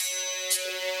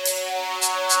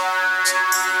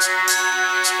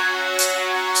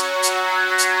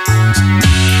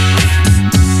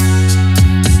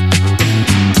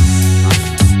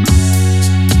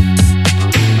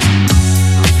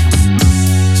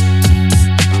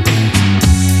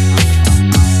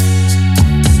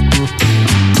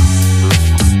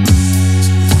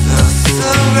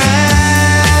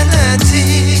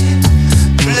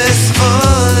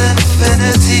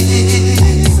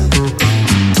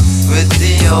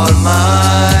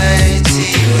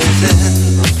Almighty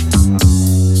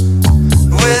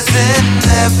within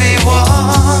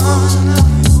everyone.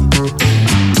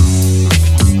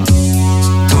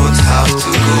 Don't have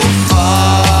to go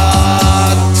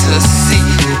far to see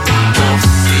or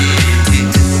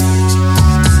feel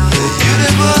the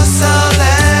universal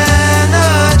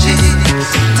energy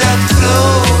that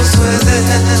flows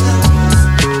within,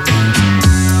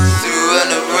 through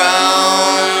and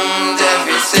around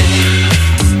everything.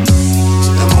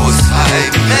 The most high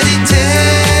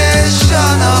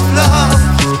meditation of love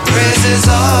raises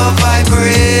our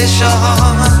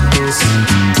vibrations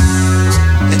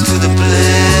into the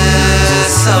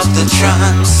bliss of the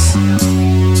trance.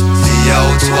 The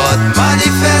outward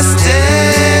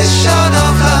manifestation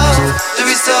of love, the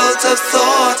result of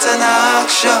thought and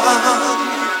action.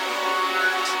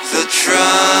 The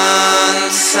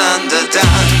trance and the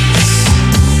dance.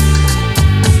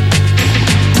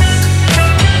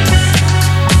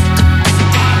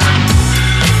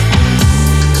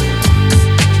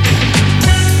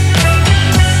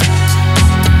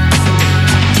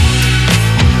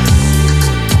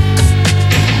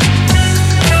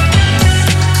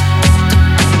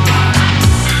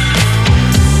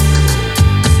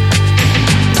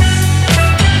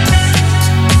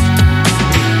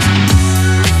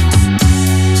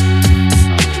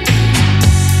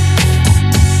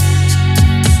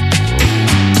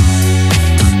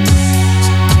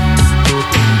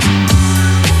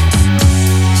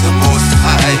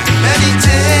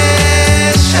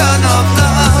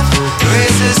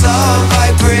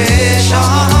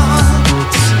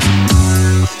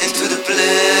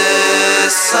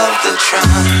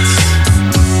 Trance,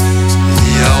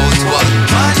 the outward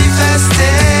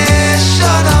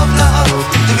manifestation of love,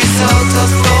 the result of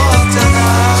thought and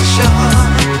action.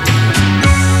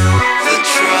 The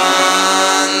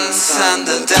trance and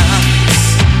the dance.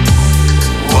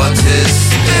 What is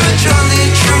spiritually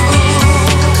true?